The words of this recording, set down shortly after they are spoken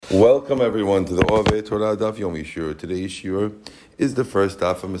Welcome everyone to the Ove Torah Daf Yomi Shur. Today's Shur is the first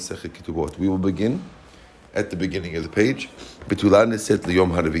daf of Masechet Ketubot. We will begin at the beginning of the page. Betulah Neset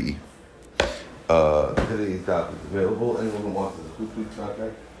Liyom Haravi'i. Today's daf is available. Anyone who wants the food, please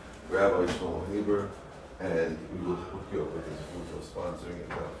contact Rabbi Shlomo Haber, and we will hook you up with his food for sponsoring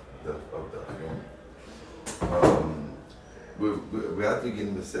the Daf Yomi. We have to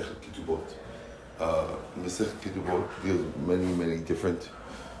begin Masechet Ketubot. Masechet Ketubot deals with many different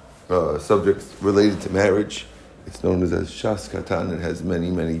subjects related to marriage. It's known as Shas Katan. It has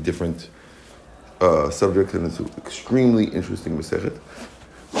many different subjects, and it's an extremely interesting Masechet.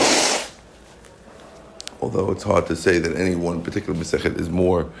 Although it's hard to say that any one particular Masechet is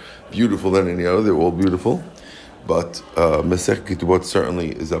more beautiful than any other, they're all beautiful. But Masechet Ketubot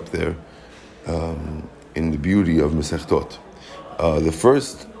certainly is up there in the beauty of Masechtot. The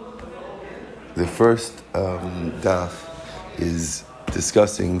first daf is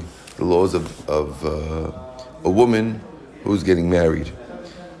discussing the laws of a woman who's getting married.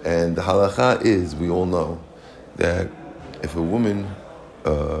 And the halacha is, we all know, that if a woman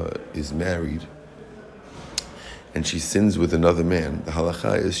is married and she sins with another man, the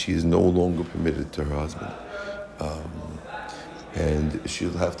halacha is she is no longer permitted to her husband. And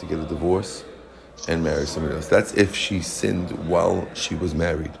she'll have to get a divorce and marry somebody else. That's if she sinned while she was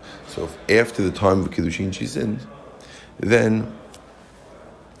married. So if after the time of Kiddushin she sinned, then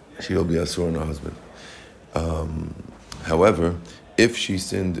she'll be asur on her husband. However, if she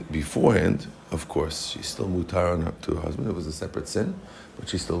sinned beforehand, of course, she's still mutar to her husband. It was a separate sin, but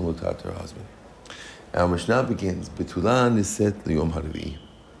she's still mutar to her husband. Our Mishnah begins, Betulah Neset Liyom Haravi'i,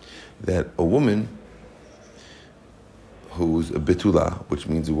 that a woman who's a betulah, which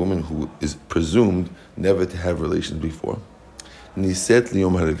means a woman who is presumed never to have relations before, Neset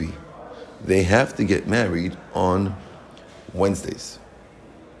Liyom Haravi'i, they have to get married on Wednesdays.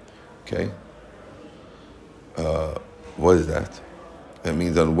 Okay? What is that? That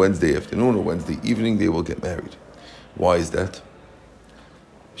means on Wednesday afternoon or Wednesday evening they will get married. Why is that?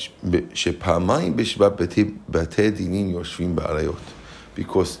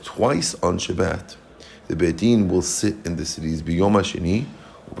 Because twice on Shabbat the Beit Din will sit in the cities B'Yom HaSheni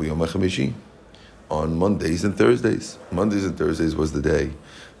or B'Yom HaChamishi on Mondays and Thursdays. Mondays and Thursdays was the day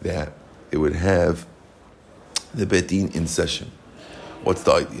that they would have the Beit Din in session. What's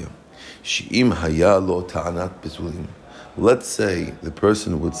the idea? She'im haya lo ta'anat betulim. Let's say the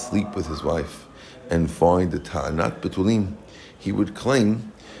person would sleep with his wife and find the ta'anat betulim. He would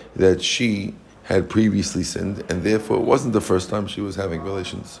claim that she had previously sinned and therefore it wasn't the first time she was having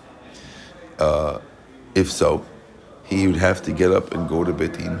relations. If so, he would have to get up and go to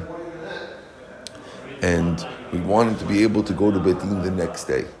Beit Din. And we want him to be able to go to Beit Din the next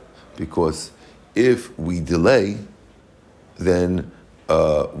day. Because if we delay, then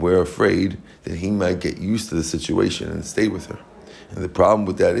we're afraid that he might get used to the situation and stay with her. And the problem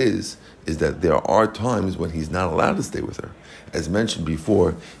with that is that there are times when he's not allowed to stay with her. As mentioned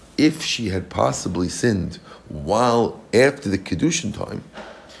before, if she had possibly sinned while after the Kiddushin time,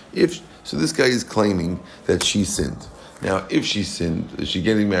 so this guy is claiming that she sinned. Now, if she sinned, is she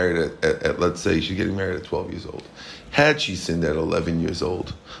getting married at let's say she's getting married at 12 years old. Had she sinned at 11 years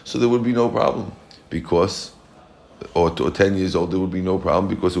old, so there would be no problem or 10 years old, there would be no problem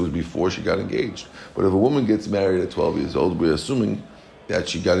because it was before she got engaged. But if a woman gets married at 12 years old, we're assuming that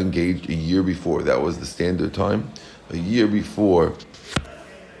she got engaged a year before. That was the standard time. A year before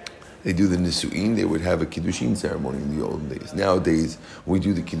they do the Nisu'in, they would have a Kiddushin ceremony in the olden days. Nowadays, we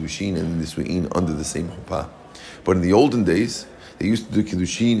do the Kiddushin and the Nisu'in under the same chuppah. But in the olden days, they used to do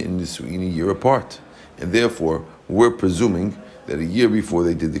Kiddushin and Nisu'in a year apart. And therefore, we're presuming that a year before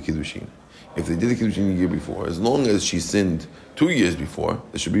they did the Kiddushin. If they did the Kiddushin a year before, as long as she sinned 2 years before,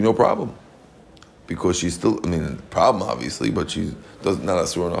 there should be no problem. Because she's still, the problem obviously, but she's not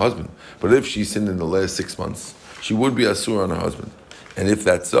asur on her husband. But if she sinned in the last 6 months, she would be asur on her husband. And if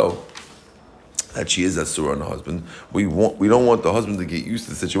that's so, that she is asur on her husband, we don't want the husband to get used to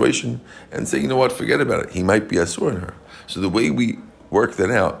the situation and say, you know what, forget about it. He might be asur on her. So the way we work that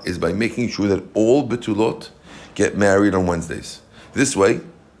out is by making sure that all betulot get married on Wednesdays. This way,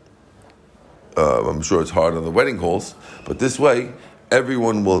 I'm sure it's hard on the wedding halls, but this way,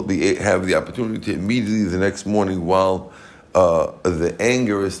 everyone will have the opportunity to immediately the next morning, while the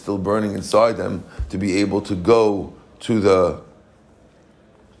anger is still burning inside them, to be able to go to the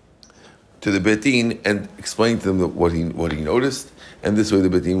Beit Din and explain to them what he noticed, and this way the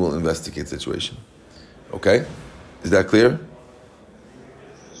Beit Din will investigate the situation. Okay? Is that clear?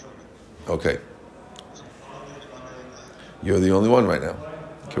 Okay. You're the only one right now.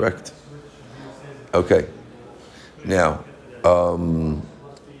 Correct. Okay. Now,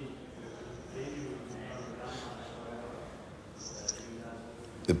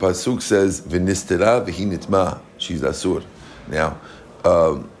 the pasuk says v'nistera v'hi nitma. She's asur. Now,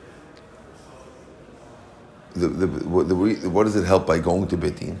 what does it help by going to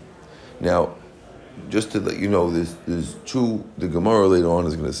betin? Now, just to let you know, there's two. The Gemara later on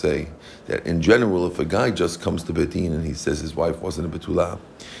is going to say that in general, if a guy just comes to betin and he says his wife wasn't a betula,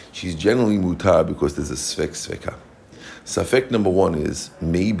 she's generally mutar because there's a sveka. Safek number one is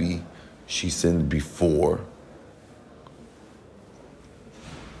maybe she sinned before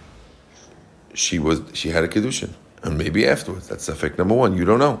she had a kedushin, and maybe afterwards. That's safek number one. You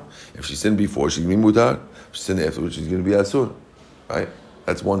don't know if she sinned before, she's going to be mutar. If she sinned afterwards, she's going to be asur. Right?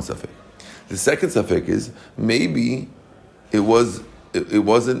 That's one safek. The second safek is maybe it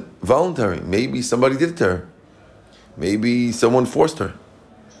wasn't voluntary. Maybe somebody did it to her. Maybe someone forced her.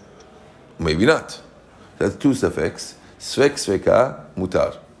 Maybe not. That's two safeks. Svek sveka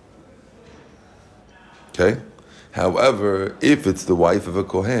mutar. Okay? However, if it's the wife of a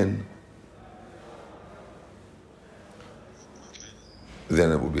kohen,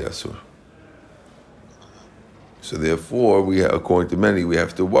 then it will be asur. So therefore, according to many, we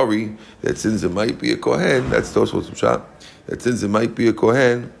have to worry that since it might be a kohen, that's Tosfos Pshat, that since it might be a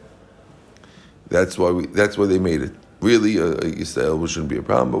kohen, that's why they made it. Really, Yisrael shouldn't be a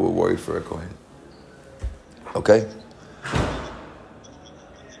problem, but we're worried for a kohen. Okay?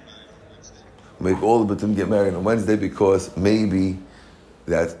 Make all the Batim get married on Wednesday because maybe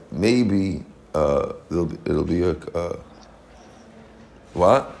it'll be a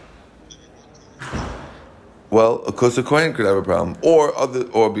what? Well, because a kohen could have a problem,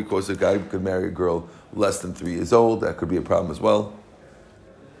 or because a guy could marry a girl less than 3 years old, that could be a problem as well.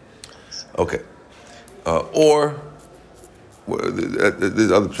 Okay, or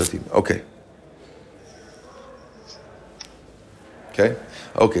there's other pshatim. Okay.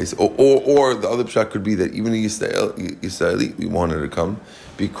 So or the other pshat could be that even a Yisraeli we wanted to come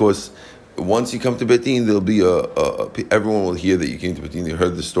because once you come to Betin, there'll be everyone will hear that you came to Betin. They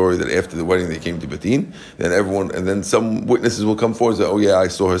heard the story that after the wedding they came to Betin. Then some witnesses will come forward and say, "Oh yeah, I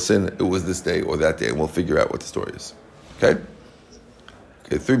saw her sin. It was this day or that day," and we'll figure out what the story is. Okay,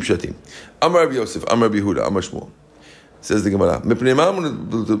 3 pshatim. Amar Rabbi Yosef, Amar Rabbi Yehuda, Amar Shmuel. Says the Gemara. This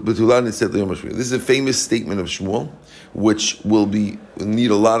is a famous statement of Shmuel, which will need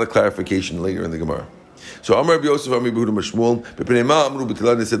a lot of clarification later in the Gemara. So Amar Rabbi Yosef, Amar Rabbi Yehuda, Amar Shmuel. Amru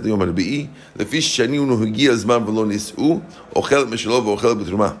b'tila neset liyom harbi'i. Lefi shaniunu hugiya zman v'lo nis'u ochel mishelo v'ochel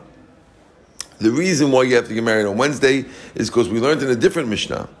b'truma. The reason why you have to get married on Wednesday is because we learned in a different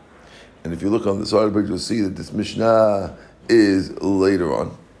Mishnah. And if you look on the side of the page, you'll see that this Mishnah is later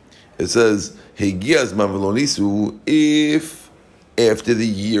on. It says, if after the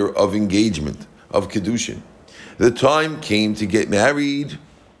year of engagement, of Kedushin, the time came to get married,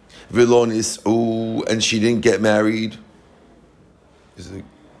 and she didn't get married. This is the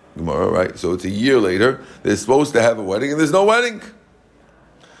Gemara, right? So it's a year later, they're supposed to have a wedding, and there's no wedding.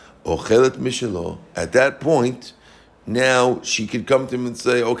 At that point, now she could come to him and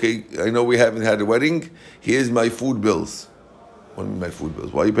say, okay, I know we haven't had a wedding, here's my food bills. What do you mean my food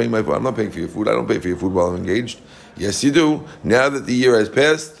bills? Why are you paying my food? I'm not paying for your food. I don't pay for your food while I'm engaged. Yes, you do. Now that the year has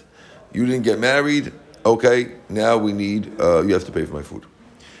passed, you didn't get married. Okay, now we need, you have to pay for my food.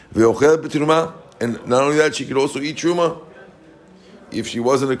 And not only that, she could also eat truma. If she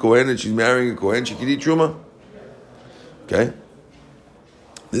wasn't a kohen and she's marrying a kohen, she could eat truma. Okay?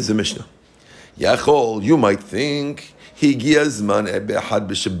 This is a Mishnah. Yachol, you might think, Higia zman ebehad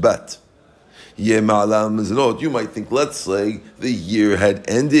b'shabbat. You might think, let's say, the year had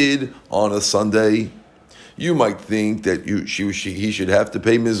ended on a Sunday. You might think that he should have to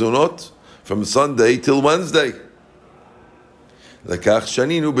pay mizunot from Sunday till Wednesday. That's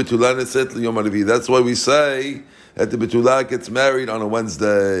why we say that the Betulah gets married on a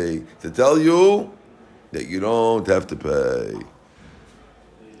Wednesday, to tell you that you don't have to pay.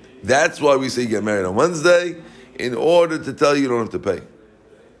 That's why we say you get married on Wednesday, in order to tell you don't have to pay.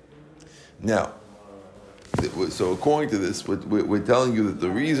 Now, so according to this, we're telling you that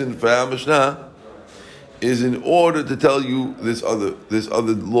the reason for our Mishnah is in order to tell you this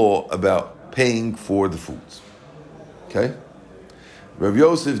other law about paying for the foods. Okay? Rav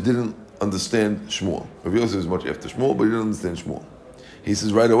Yosef didn't understand Shmuel. Rav Yosef is much after Shmuel, but he didn't understand Shmuel. He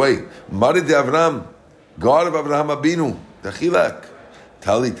says right away, Marid Avram, God of Avraham Abinu, Dachilak,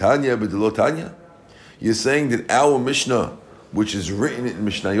 Tali Tanya B'Delo Tanya. You're saying that our Mishnah, which is written in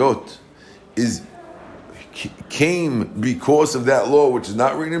Mishnayot, came because of that law, which is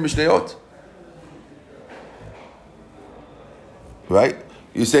not written in Mishnayot. Right?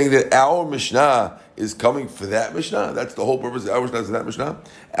 You're saying that our Mishnah is coming for that Mishnah? That's the whole purpose of our Mishnah is that Mishnah?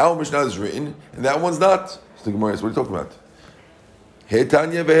 Our Mishnah is written, and that one's not. So the Gemara is, what are you talking about?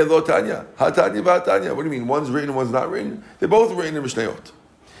 Hetanya vehelotanya. Hatanya v'hatanya. What do you mean? One's written and one's not written? They're both written in Mishnayot.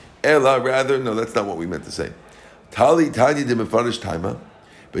 Ela, rather, no, that's not what we meant to say. Tali tanya de mefarish taima,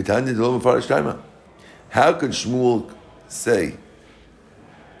 betanya de lo mefarish taima. How could Shmuel say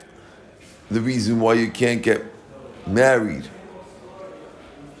the reason why you can't get married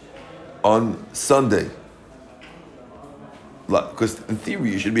on Sunday? Because in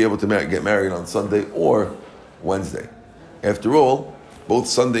theory, you should be able to get married on Sunday or Wednesday. After all, both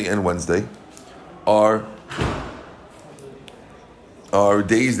Sunday and Wednesday are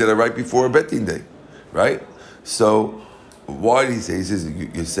days that are right before a betting day, right? So why did he say? He says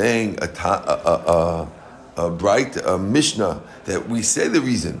you're saying a bright Mishnah that we say the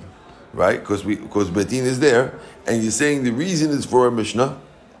reason, right? Because betin is there, and you're saying the reason is for a Mishnah,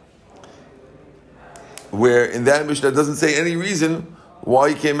 where in that Mishnah it doesn't say any reason why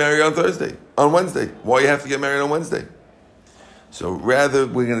you can't marry on Wednesday, why you have to get married on Wednesday. So rather,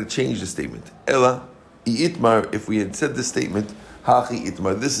 we're going to change the statement. Ella, itmar, if we had said the statement, hachi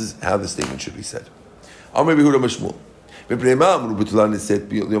itmar, this is how the statement should be said. Why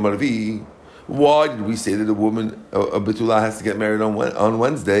did we say that a woman, a betula, has to get married on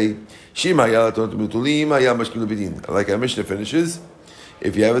Wednesday? Like our Mishnah finishes,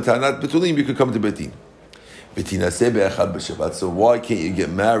 if you have a tanat betulim, you could come to betin. So why can't you get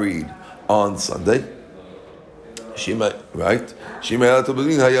married on Sunday? Right? Answer,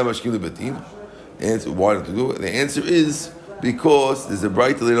 why not to do it? The answer is because there's a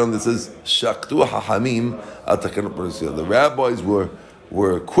bright later on that says Shaktu Hachamim al Takanot Yisrael. The rabbis were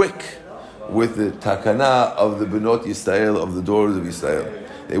quick with the takana of the Benot Yisrael, of the daughters of Yisrael.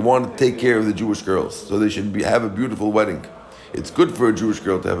 They wanted to take care of the Jewish girls, so they should have a beautiful wedding. It's good for a Jewish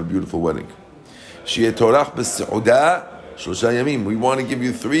girl to have a beautiful wedding. We want to give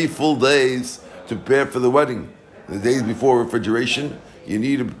you 3 full days to prepare for the wedding. The days before refrigeration, you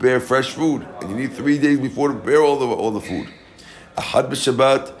need to prepare fresh food, and you need 3 days before to prepare all the food. Ahad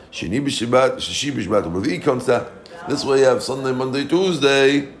b'Shabbat, Sheni b'Shabbat, Shishi b'Shabbat, Revi'i Kamsa. This way you have Sunday, Monday,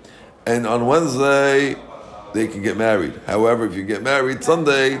 Tuesday, and on Wednesday they can get married. However, if you get married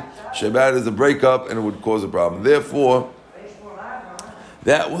Sunday, Shabbat is a breakup and it would cause a problem. Therefore,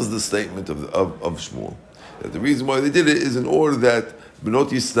 that was the statement of Shmuel. That the reason why they did it is in order that Benot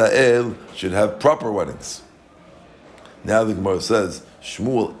Yisrael should have proper weddings. Now the Gemara says,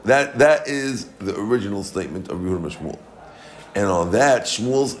 Shmuel, that is the original statement of Yehuda Shmuel. And on that,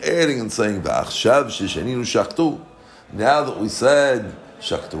 Shmuel's adding and saying, V'achshav sheshaninu shaktu. Now that we said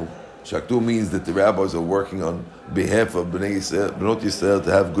shaktu means that the rabbis are working on behalf of Benot Yisrael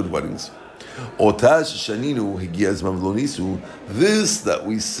to have good weddings. This that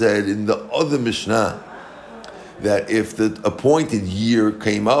we said in the other Mishnah, that if the appointed year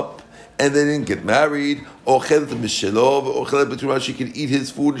came up and they didn't get married, she can eat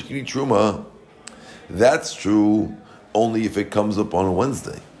his food, she can eat truma. That's true only if it comes up on a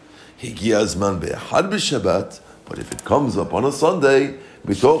Wednesday. But if it comes up on a Sunday,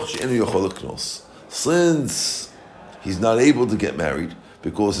 since he's not able to get married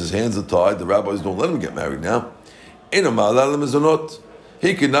because his hands are tied, the rabbis don't let him get married now. He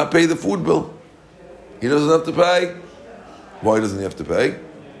could not pay the food bill. He doesn't have to pay. Why doesn't he have to pay?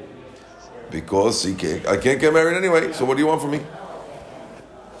 Because I can't get married anyway, so what do you want from me?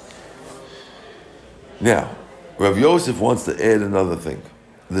 Now, Rav Yosef wants to add another thing.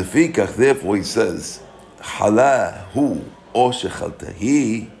 The fikach, therefore, he says, Halahu o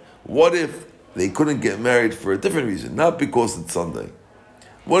shechaltahi. What if they couldn't get married for a different reason? Not because it's Sunday.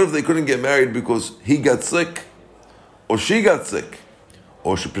 What if they couldn't get married because he got sick, or she got sick,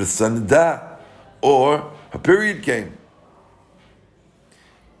 or she presanda, or her period came?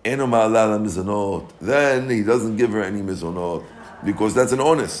 Then he doesn't give her any mizonot, because that's an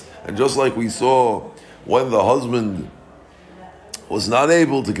honest. And just like we saw when the husband was not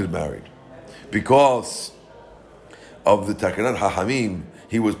able to get married because of the Takanat Hachamim,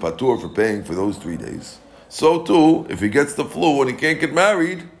 he was patur for paying for those 3 days. So too, if he gets the flu and he can't get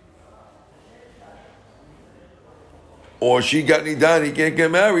married, or she got nidan, he can't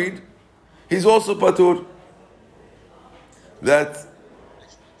get married, he's also patur. That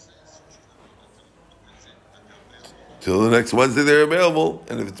till the next Wednesday they're available,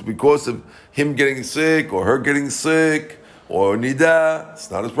 and if it's because of him getting sick or her getting sick or nida, it's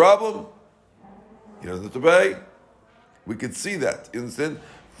not his problem. He doesn't have to pay. We could see that. You understand?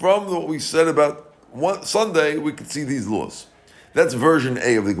 From what we said about Sunday, we could see these laws. That's version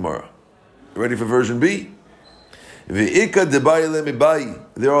A of the Gemara. You ready for version B? There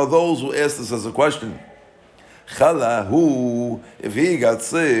are those who ask this as a question. Chalahu, if he got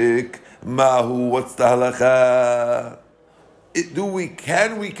sick, mahu, what's the halacha?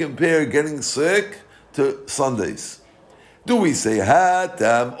 Can we compare getting sick to Sundays? Do we say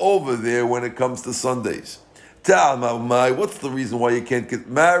hatam over there when it comes to Sundays? What's the reason why you can't get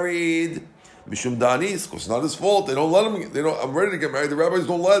married? Mishum danis, because it's not his fault. They don't let him. They don't. I'm ready to get married. The rabbis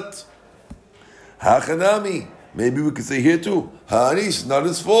don't let. Hachanami. Maybe we could say here too. Ha'anis, not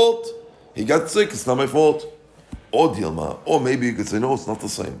his fault. He got sick. It's not my fault. Or dilma. Or maybe you could say no. It's not the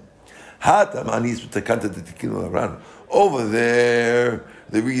same. Hatam anis b'takanta detikinu aran. Over there,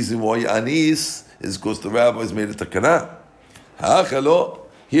 the reason why anis is because the rabbis made a takana. Hachalo.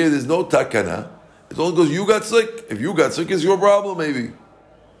 Here, there's no takana. It's only because you got sick. If you got sick, it's your problem, maybe.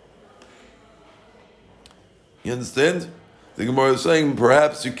 You understand? The Gemara is saying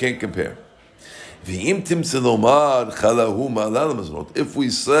perhaps you can't compare. If we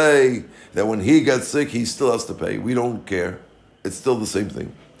say that when he got sick, he still has to pay, we don't care. It's still the same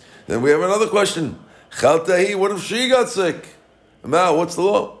thing. Then we have another question. Chaltahi, what if she got sick? Now, what's the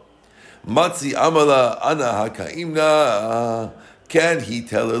law? Matzi amala ana hakaimna. Can he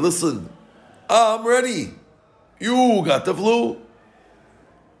tell her, listen, I'm ready. You got the flu.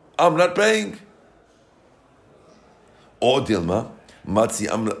 I'm not paying. Or Dilma, Matzi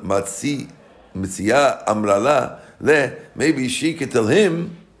Mitzia Amrala, maybe she could tell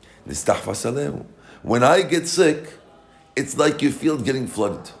him, when I get sick, it's like your field getting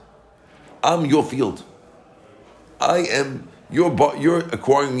flooded. I'm your field. You're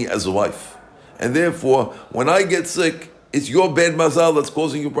acquiring me as a wife. And therefore, when I get sick, it's your bad mazal that's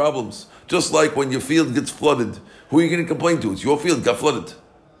causing you problems. Just like when your field gets flooded, who are you going to complain to? It's your field got flooded.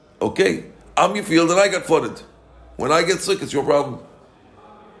 Okay, I'm your field and I got flooded. When I get sick, it's your problem.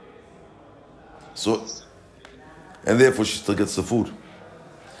 So, and therefore she still gets the food.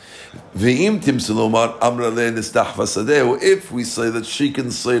 If we say that she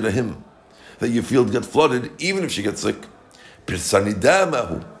can say to him that your field got flooded, even if she gets sick,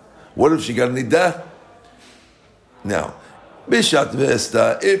 what if she got nidah? Now, Bishat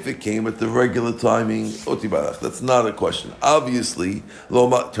Vesta, if it came at the regular timing, that's not a question. Obviously,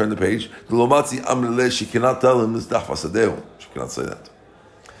 turn the page. She cannot tell him this dachvasadeu. She cannot say that.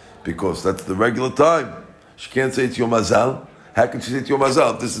 Because that's the regular time. She can't say it's your mazal. How can she say it's your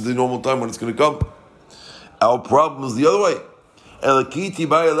mazal? This is the normal time when it's going to come. Our problem is the other way.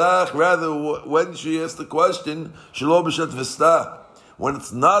 Rather, when she asks the question, when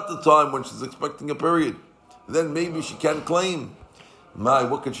it's not the time when she's expecting a period, then maybe she can claim.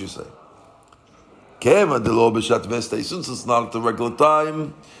 What can she say? Since it's not at the regular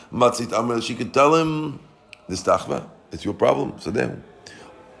time, she could tell him, this tachva, it's your problem. So then,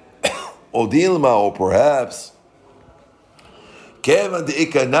 or perhaps,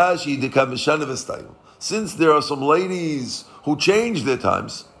 since there are some ladies who change their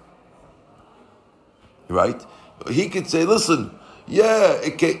times, right? He could say, listen, yeah,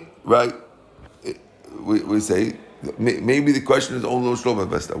 it can, right? We say, maybe the question is only Shlomo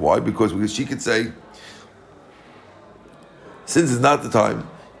Vesta. Why? Because she could say, since it's not the time,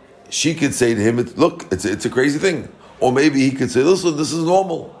 she could say to him, look, it's a crazy thing. Or maybe he could say, listen, this is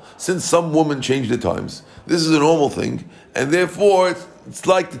normal. Since some women change their times, this is a normal thing, and therefore it's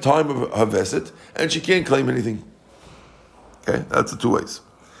like the time of her Veset, and she can't claim anything. Okay, that's the two ways.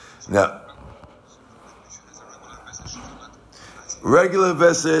 Now, regular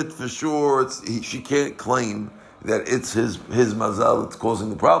Veset, for sure, she can't claim that it's his mazal that's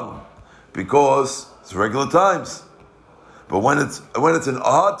causing the problem, because it's regular times. But when it's an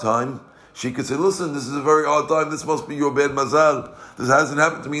odd time, she could say, listen, this is a very odd time, this must be your bad mazal. This hasn't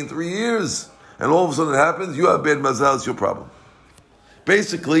happened to me in 3 years. And all of a sudden it happens, you have bad mazal, it's your problem.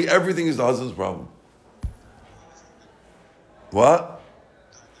 Basically, everything is the husband's problem. What?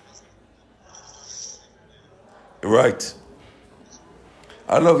 Right.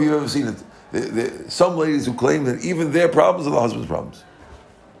 I don't know if you've ever seen it. Some ladies who claim that even their problems are the husband's problems.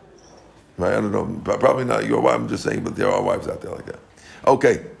 Right? I don't know. Probably not your wife, I'm just saying, but there are wives out there like that.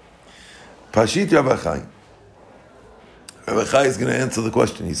 Okay. Pashit Rav Achai. Rav Achai is going to answer the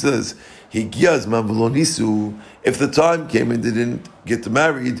question. He says, if the time came and they didn't get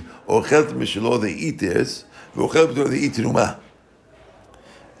married, or they eat theirs, they eat teruma.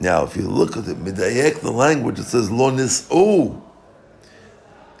 Now, if you look at it, medayek, the language, it says lo nis'u.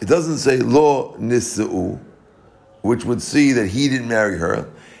 It doesn't say lo nis'u, which would see that he didn't marry her.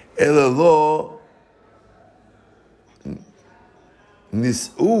 Ela lo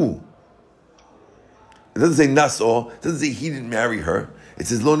nis'u. It doesn't say naso. It doesn't say he didn't marry her. It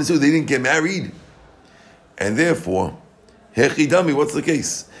says lo nis'u, they didn't get married. And therefore, hechidami, what's the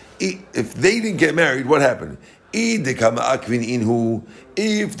case? If they didn't get married, what happened? If the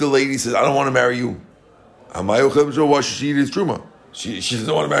lady says, I don't want to marry you, Why should she eat his truma? She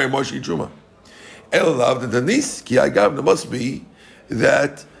doesn't want to marry Moshe eat truma. Elav the Danis ki agav. There must be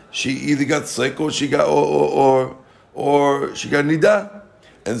that she either got sick or she got or she got nida,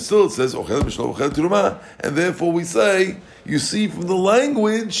 and still it says ochel b'shlo ochel truma, and therefore we say you see from the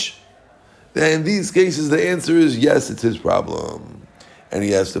language that in these cases the answer is yes, it's his problem, and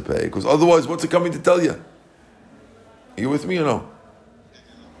he has to pay because otherwise, what's it coming to tell you? Are you with me or no?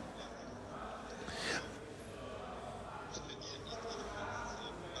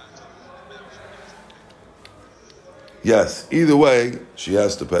 Yes, either way, she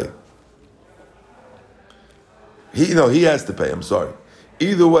has to pay. He has to pay. I'm sorry.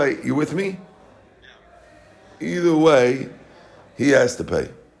 Either way, you with me? Either way, he has to pay.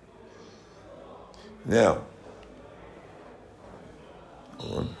 Now,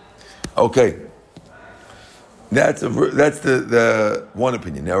 hold on. Okay, that's the one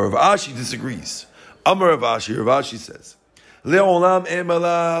opinion. Now, Rav Ashi disagrees. Amar Rav Ashi says, Le'olam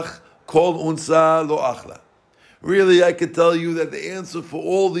emalach kol unsa lo achla. Really, I could tell you that the answer for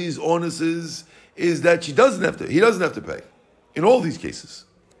all these onuses is that he doesn't have to pay. In all these cases.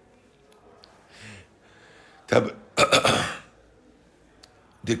 Dekama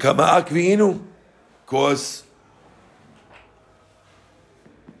akviinu, because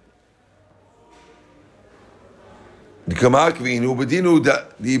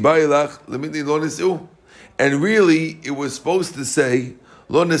and really it was supposed to say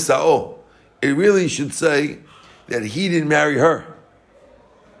lo nesao. It really should say that he didn't marry her.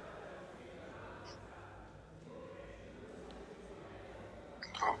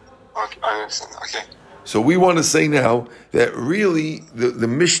 Okay, I understand. Okay. So we want to say now that really the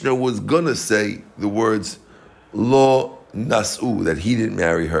Mishnah was going to say the words lo nasu, that he didn't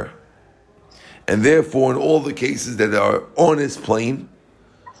marry her. And therefore, in all the cases that are honest, plain,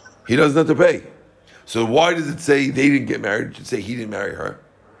 he doesn't have to pay. So why does it say they didn't get married? It should say he didn't marry her.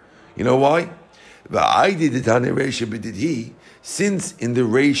 You know why? Since in the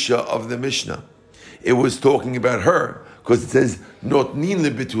Reisha of the Mishnah, it was talking about her, because it says, Notnin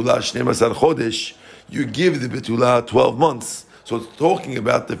lebetula 12 chodesh, you give the betula 12 months. So it's talking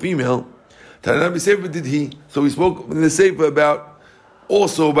about the female. So we spoke in the Sefer about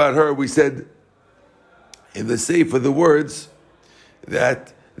her. We said in the Sefer the words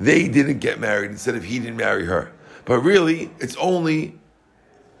that they didn't get married instead of he didn't marry her. But really, it's only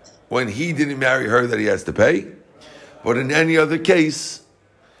when he didn't marry her that he has to pay. But in any other case,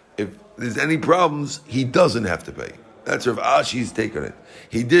 if there's any problems, he doesn't have to pay. That's Rav Ashi's take on it.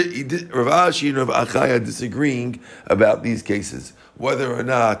 Rav Ashi and Rav Achaya disagreeing about these cases, whether or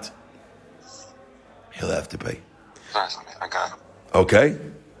not he'll have to pay. I got it. Okay?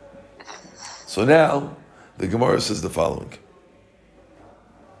 So now, the Gemara says the following.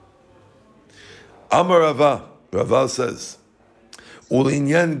 Amar Rava. Rava says,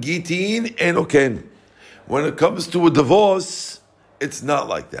 Ulinyan gitin enoken. When it comes to a divorce, it's not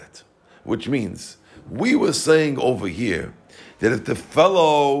like that. Which means, we were saying over here that if the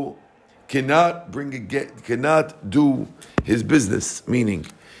fellow cannot cannot do his business, meaning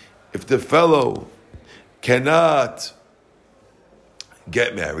if the fellow cannot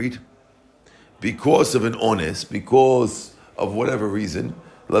get married because of an honest, because of whatever reason,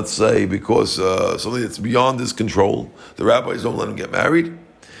 let's say because something that's beyond his control, the rabbis don't let him get married,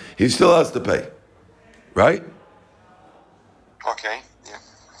 he still has to pay. Right? Okay, yeah.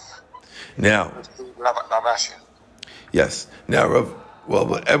 Now, Rav Ashi. yes. Now,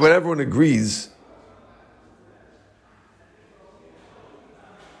 but everyone agrees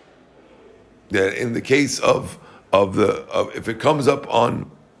that in the case of if it comes up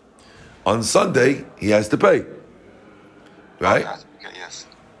on Sunday, he has to pay. Right? Okay, yes.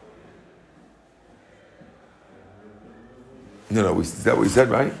 No, is that what we said,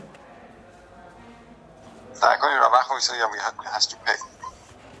 right? According to Rav Ashi, we say he has to pay.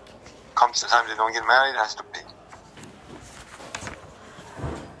 Comes the time they don't get married, he has to pay.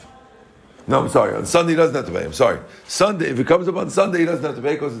 No, I'm sorry. On Sunday, he doesn't have to pay. I'm sorry. Sunday, if it comes up on Sunday, he doesn't have to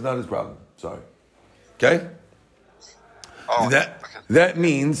pay because it's not his problem. Sorry. Okay? Oh, that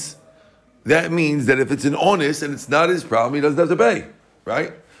means that if it's an honest and it's not his problem, he doesn't have to pay.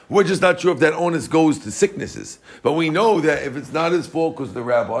 Right? We're just not sure if that honest goes to sicknesses. But we know that if it's not his fault because of the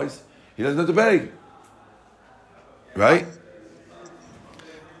rabbis, he doesn't have to pay. Right?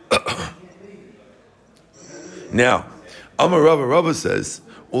 Now, Amar Rava says,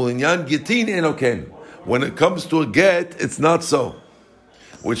 Ulinyan gitin enoken. When it comes to a get, it's not so.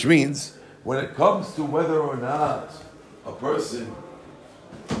 Which means, when it comes to whether or not a person,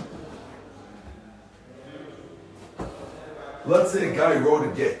 let's say a guy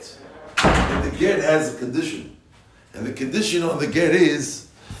wrote a get, And the get has a condition. And the condition on the get is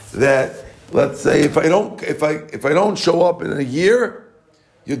that, let's say, if I don't show up in a year,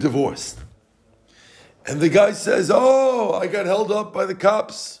 you're divorced. And the guy says, "Oh, I got held up by the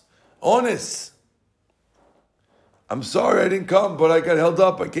cops. Honest. I'm sorry I didn't come, but I got held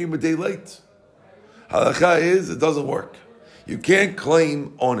up. I came a day late." Halakha is, it doesn't work. You can't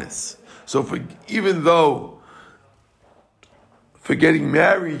claim honest. So even though for getting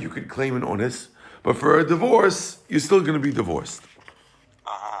married you could claim an honest, but for a divorce, you're still going to be divorced.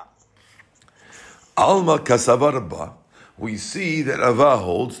 Alma kasava Rabba, we see that Rava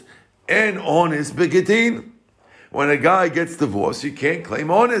holds an honest begetin. When a guy gets divorced, you can't claim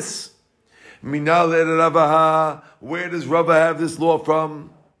honest. Minale Ravaha, where does Rava have this law from?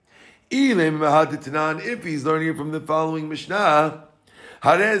 If he's learning it from the following Mishnah,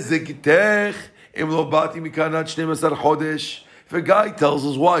 if a guy tells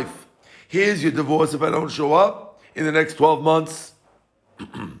his wife, "Here's your divorce if I don't show up in the next 12 months."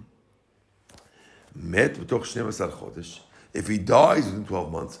 If he dies within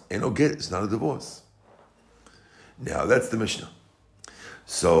 12 months, it's not a divorce. Now that's the Mishnah.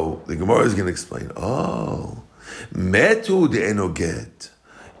 So the Gemara is going to explain, metu de enoget.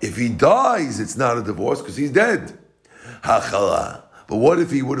 If he dies, it's not a divorce because he's dead. Hachala. But what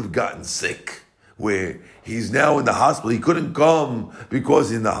if he would have gotten sick, where he's now in the hospital, he couldn't come because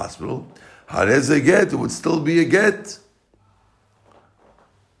he's in the hospital? Harez a get, it would still be a get.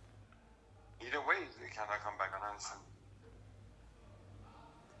 Either way, he cannot come back on answer.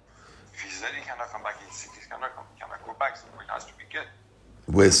 If he's dead, he cannot come back. He's sick, he cannot go back, so it has to be get.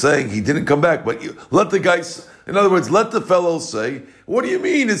 We're saying he didn't come back, but let the guys, in other words, let the fellow say, "What do you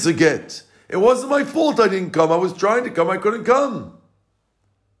mean it's a get? It wasn't my fault I didn't come. I was trying to come, I couldn't come."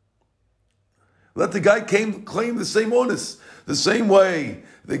 Let the guy claim the same onus. The same way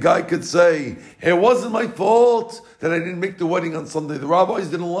the guy could say, "It wasn't my fault that I didn't make the wedding on Sunday. The rabbis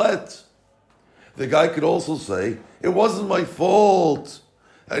didn't let." The guy could also say, "It wasn't my fault.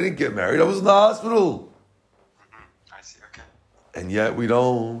 I didn't get married. I was in the hospital." I see, okay. And yet we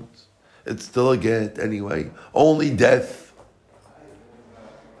don't. It's still a get anyway. Only death.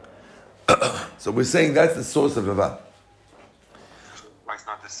 So we're saying that's the source of Rava. But it's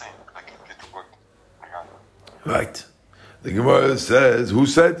not the same. I can get to work. I got it. Right. The Gemara says, who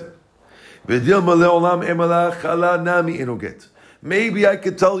said? Maybe I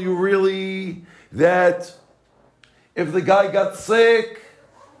could tell you really that if the guy got sick,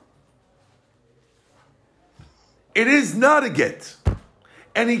 it is not a get.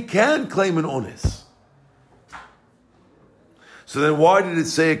 And he can claim an onus. So then why did it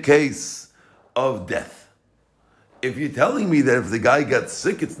say a case of death? If you're telling me that if the guy got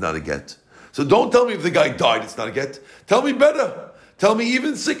sick, it's not a get. So don't tell me if the guy died, it's not a get. Tell me better. Tell me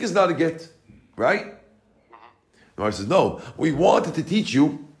even sick is not a get. Right? Gemara says, no. We wanted to teach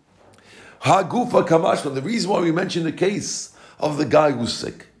you Hagufa Kamashman. The reason why we mentioned the case of the guy who's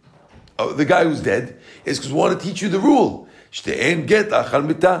sick, the guy who's dead, is because we want to teach you the rule. Shte'en get achar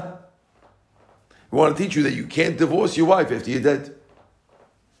mitah. We want to teach you that you can't divorce your wife after you're dead.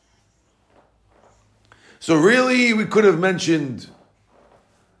 So really, we could have mentioned,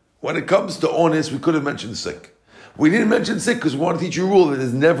 when it comes to honest, we could have mentioned sick. We didn't mention sick because we want to teach you a rule that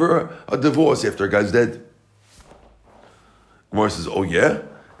there's never a divorce after a guy's dead. Gemara says, oh yeah?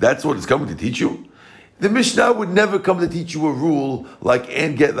 That's what it's coming to teach you? The Mishnah would never come to teach you a rule like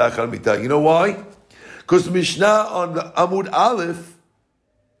and get lachar mitah. You know why? Because the Mishnah on the Amud Aleph,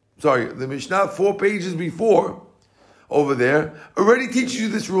 the Mishnah 4 pages before, over there, already teaches you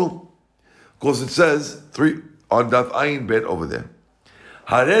this rule. Because it says, 3 on Daf Ayin Bet over there.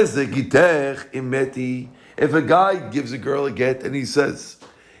 If a guy gives a girl a get and he says,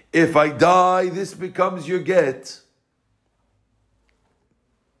 if I die, this becomes your get.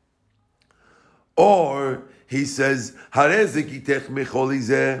 Or he says, or this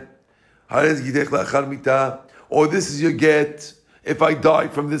is your get if I die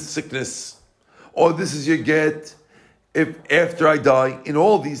from this sickness. Or this is your get if after I die. In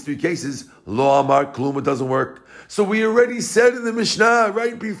all these 3 cases, lo amar klum, it doesn't work. So we already said in the Mishnah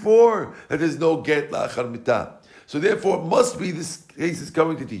right before that there's no get la'achar mitah. So therefore, it must be this case is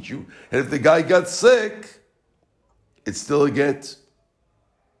coming to teach you. And if the guy got sick, it's still a get.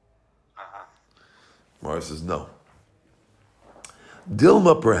 Mara says no.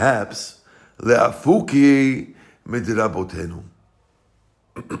 Dilma perhaps le'afuki midrabotenu.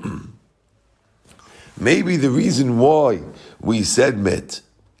 Maybe the reason why we said met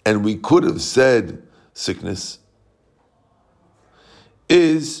and we could have said sickness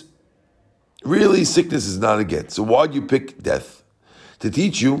is really sickness is not a get. So why'd you pick death? To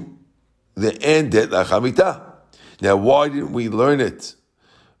teach you the endet lachamita. Now, why didn't we learn it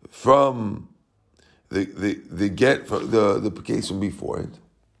from the get from the case from before it?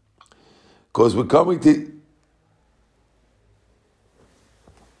 Because we're coming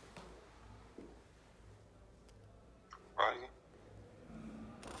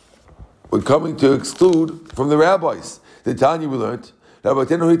to exclude from the rabbis. The Tanya we learned. The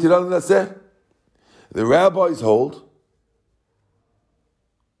rabbis hold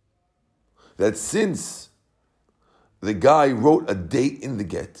that since the guy wrote a date in the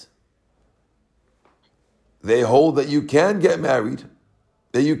get, they hold that you can get married,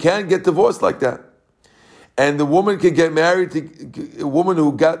 that you can get divorced like that. And the woman can get married to a woman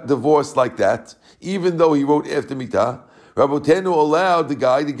who got divorced like that, even though he wrote after mitah. Rabbotenu allowed the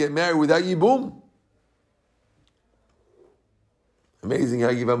guy to get married without yibum. Amazing how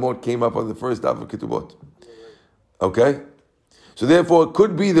Yivamot came up on the first daf of Ketubot. Okay? So therefore, it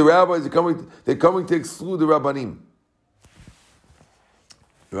could be the rabbis are coming to exclude the Rabbanim.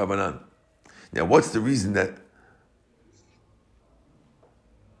 The Rabbanan. Now, what's the reason that...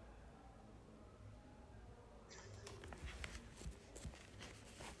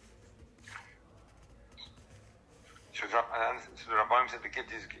 So the Rabbanim said the kid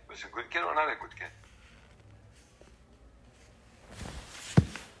was a good kid or not a good kid?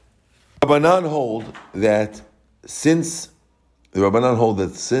 Rabbanan hold that since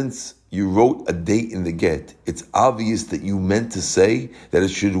you wrote a date in the get, it's obvious that you meant to say that it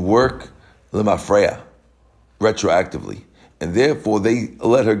should work lemafreya, retroactively, and therefore they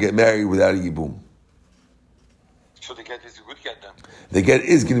let her get married without a yibum. So the get is a good get then? The get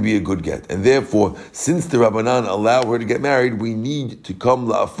is going to be a good get, and therefore, since the Rabbanan allow her to get married, we need to come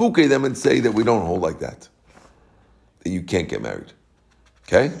la'afuke them and say that we don't hold like that you can't get married.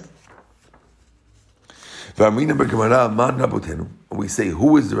 Okay? We say,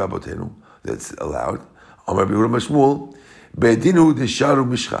 who is the Rabbotenu that's allowed?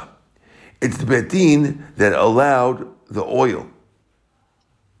 It's the Betin that allowed the oil.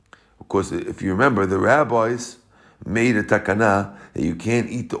 Of course, if you remember, the rabbis made a takana that you can't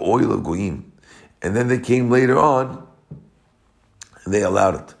eat the oil of goyim. And then they came later on, and they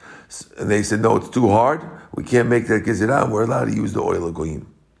allowed it. And they said, no, it's too hard. We can't make that gezerah. We're allowed to use the oil of goyim.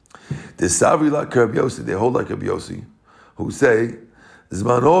 The Savri like Rabbi Yossi, they hold like Rabbi Yossi, who say,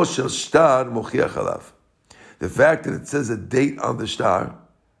 Zmano shel shtar mochiach alav. The fact that it says a date on the shtar,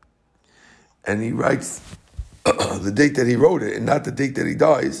 and he writes the date that he wrote it, and not the date that he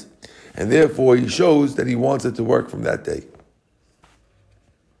dies, and therefore he shows that he wants it to work from that day.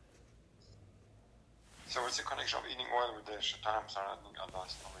 So what's the connection of eating oil with the shtar? I'm sorry, I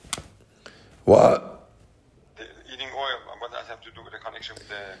lost. What? Eating oil, what does that have to do with the connection with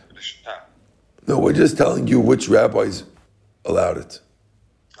the shtar? No, we're just telling you which rabbis allowed it.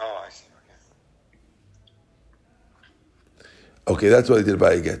 Oh, I see. Okay, that's what I did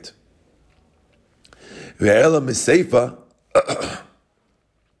by a get. Ve'ela miseifa.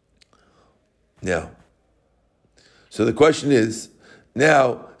 Now, so the question is,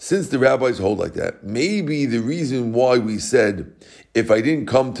 now, since the rabbis hold like that, maybe the reason why we said, if I didn't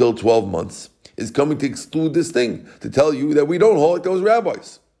come till 12 months, is coming to exclude this thing, to tell you that we don't hold like those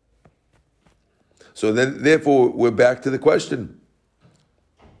rabbis. So then, therefore, we're back to the question.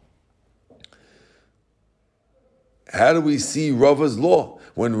 How do we see Rava's law?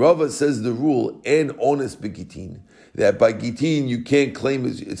 When Rava says the rule, en honest begitin, that by gitin you can't claim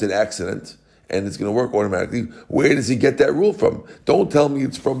it's an accident, and it's going to work automatically. Where does he get that rule from? Don't tell me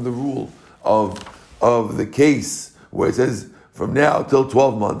it's from the rule of the case where it says from now till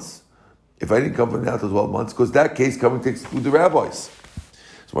 12 months. If I didn't come from now till 12 months, because that case coming to exclude the rabbis.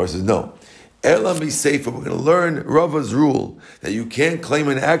 So Mar says, no. Ela mi seifa, we're going to learn Rava's rule that you can't claim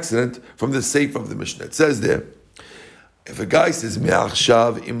an accident from the seifa of the Mishnah. It says there, if a guy says,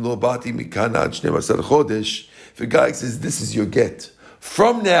 Me'achshav im lo bati mikan ad 12 chodesh, if a guy says, this is your get,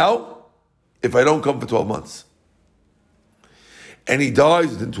 from now, if I don't come for 12 months, and he dies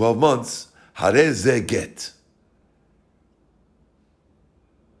within 12 months, hareh zeh get.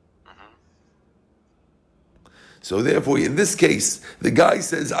 So therefore, in this case, the guy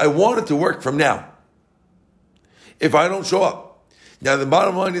says, I want it to work from now, if I don't show up. Now, the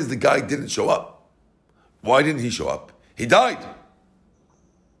bottom line is the guy didn't show up. Why didn't he show up? He died.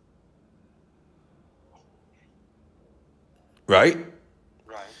 Right?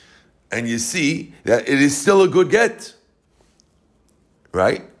 And you see that it is still a good get.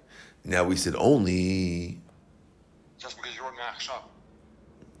 Right? Now we said only... Just because you're Machshab.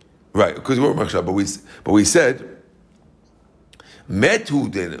 Right, because we're Machshab. But we said, met v'hu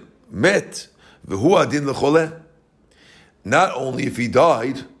adin l'choleh. Not only if he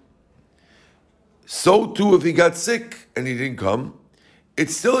died, So too, if he got sick and he didn't come,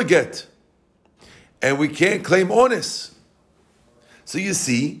 it's still a get. And we can't claim honest. So you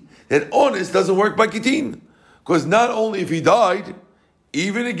see that honest doesn't work by Gitin. Because not only if he died,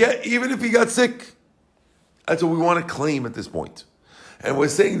 even if he got sick. That's what we want to claim at this point. And we're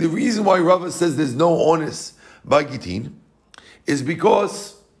saying the reason why Rava says there's no honest by Gitin is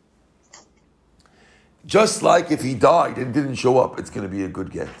because just like if he died and didn't show up, it's going to be a good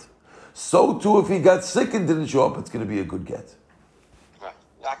get. So too, if he got sick and didn't show up, it's going to be a good get. Right.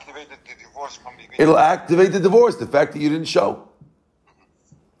 Activate the divorce from the It'll activate the divorce, the fact that you didn't show.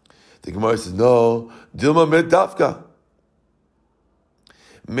 The Gemara says, no, Dilma met dafka.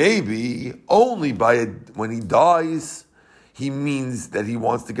 Maybe only when he dies, he means that he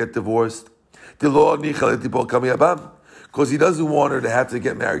wants to get divorced. Because he doesn't want her to have to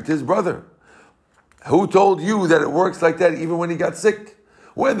get married to his brother. Who told you that it works like that even when he got sick?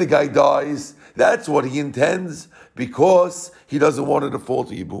 When the guy dies, that's what he intends because he doesn't want her to fall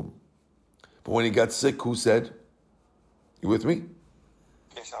to Yibum. But when he got sick, who said? You with me?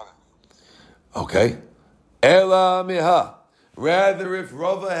 Yes, okay. Ela meha. Rather, if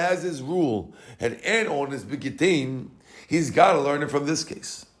Rava has his rule and on his bigitin, he's got to learn it from this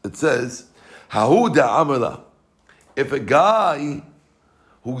case. It says, Hahuda amala. If a guy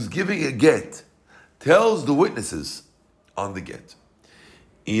who's giving a get tells the witnesses on the get,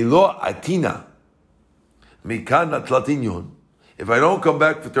 Ilo atina mikana tlatinyon. If I don't come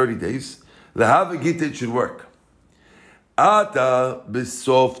back for 30 days, lahava git, it should work. Ata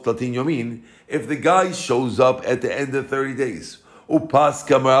bisof tlatin yomin. If the guy shows up at the end of 30 days, upas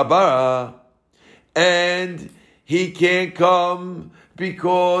kamarabara, and he can't come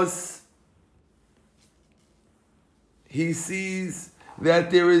because he sees that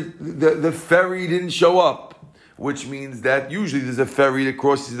there is the ferry didn't show up, which means that usually there's a ferry that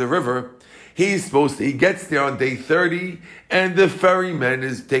crosses the river. He gets there on day 30, and the ferryman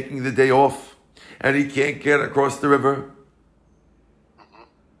is taking the day off, and he can't get across the river.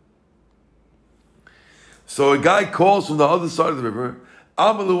 So a guy calls from the other side of the river,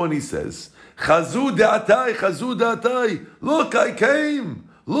 Amalu, and he says, Chazu da'atai, look,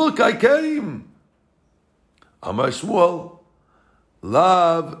 I came. Amar Shmuel,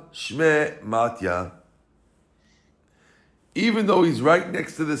 Lav Shme Matya. Even though he's right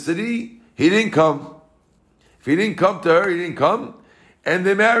next to the city, he didn't come. If he didn't come to her, he didn't come, and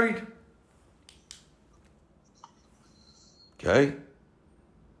they married. Okay?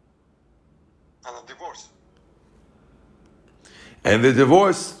 And a divorce. And the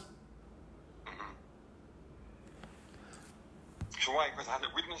divorce. So why? Because I had a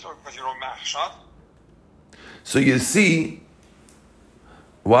witness or because you wrote Machshav? So you see,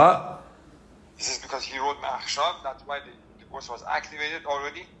 what? This is because he wrote Machshav, that's why the divorce was activated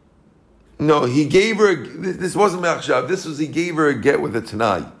already? No, he gave her, this wasn't Machshav, he gave her a get with a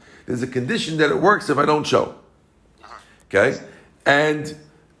Tanai. There's a condition that it works if I don't show. Okay? And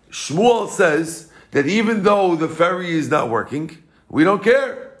Shmuel says that even though the ferry is not working, we don't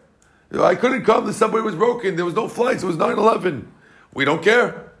care. I couldn't come, the subway was broken, there was no flights, it was 9/11. We don't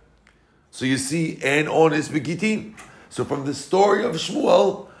care. So you see, and honest begitin. So from the story of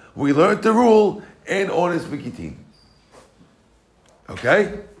Shmuel, we learned the rule, and honest begitin.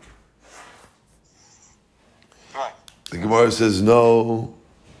 Okay? Right. The Gemara says no.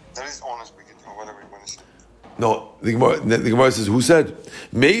 That is honest beginning, or whatever you want to say. No, the Gemara says, who said?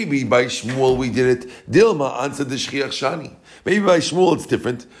 Maybe by Shmuel we did it. Dilma answered the Shchiach Shani. Maybe by Shmuel it's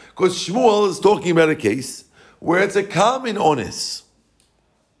different, because Shmuel is talking about a case where it's a common honest.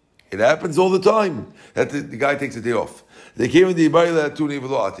 It happens all the time that the guy takes a day off. They came in the Ibayla to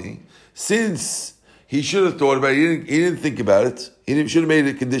Neveloati. Since he should have thought about it, he didn't think about it. Should have made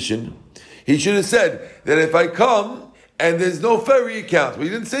it a condition. He should have said that if I come and there's no ferry account, but he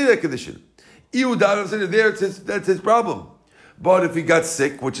didn't say that condition. Iudav said there, that's his problem. But if he got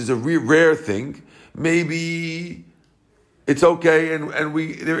sick, which is a rare thing, maybe it's okay, and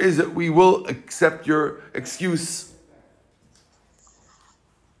we will accept your excuse.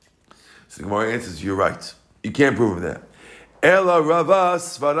 So the Gemara answers, you're right. You can't prove that. Ela Rava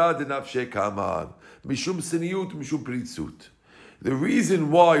Svara denafshe kaman mishum siniyut mishum pritsut. The reason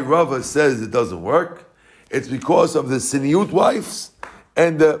why Rava says it doesn't work, it's because of the siniyut wives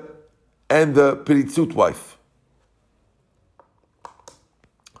and the pritsut wife.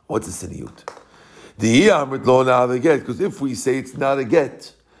 What's a siniyut? The amrit lo na get, because if we say it's not a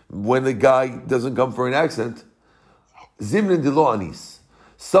get when the guy doesn't come for an accident, zimnin de lo anis.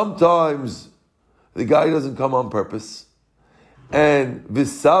 Sometimes the guy doesn't come on purpose, and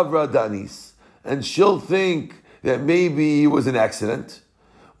visavra danis, and she'll think that maybe it was an accident.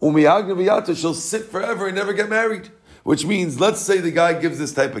 she'll sit forever and never get married. Which means, let's say the guy gives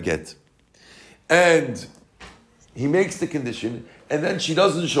this type of get, and he makes the condition, and then she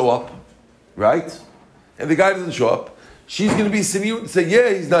doesn't show up, right? And the guy doesn't show up. She's going to be seniut and say,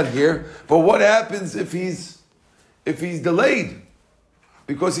 yeah, he's not here. But what happens if he's delayed?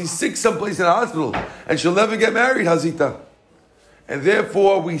 Because he's sick someplace in a hospital, and she'll never get married, Hazita. And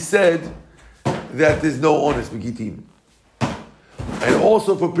therefore, we said that there's no honest begitin. And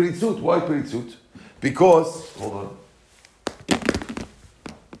also for Piritzut. Why Piritzut? Because, hold on.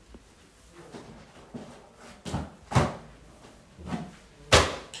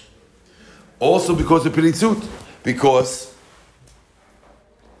 Also because of Piritzut. Because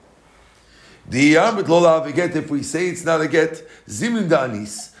the Yamit Lola get, if we say it's not a get, Zimrin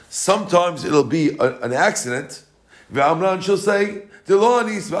Danis, sometimes it'll be an accident. Ve'amran, she'll say,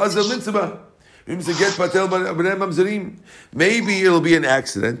 Deloanis, V'azal Mitzvah. Maybe it'll be an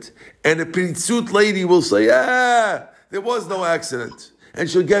accident, and a Piritzut lady will say, there was no accident. And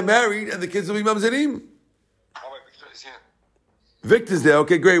she'll get married, and the kids will be mamzerim. Oh, wait, Victor is here. Victor's there.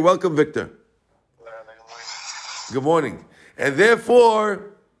 Okay, great. Welcome, Victor. Good morning. And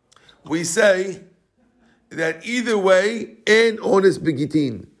therefore, we say that either way, in honest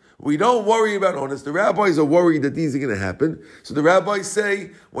begitin. We don't worry about honest. The rabbis are worried that these are going to happen. So the rabbis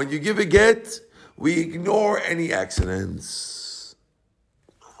say, when you give a get, we ignore any accidents.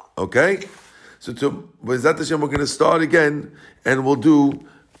 Okay? So to B'ezrat Hashem, we're going to start again, and we'll do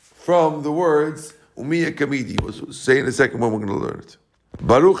from the words, Umiya Kamidi. We'll say in a second when we're going to learn it.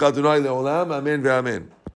 Baruch Adonai Le'olam, Amen ve'amen.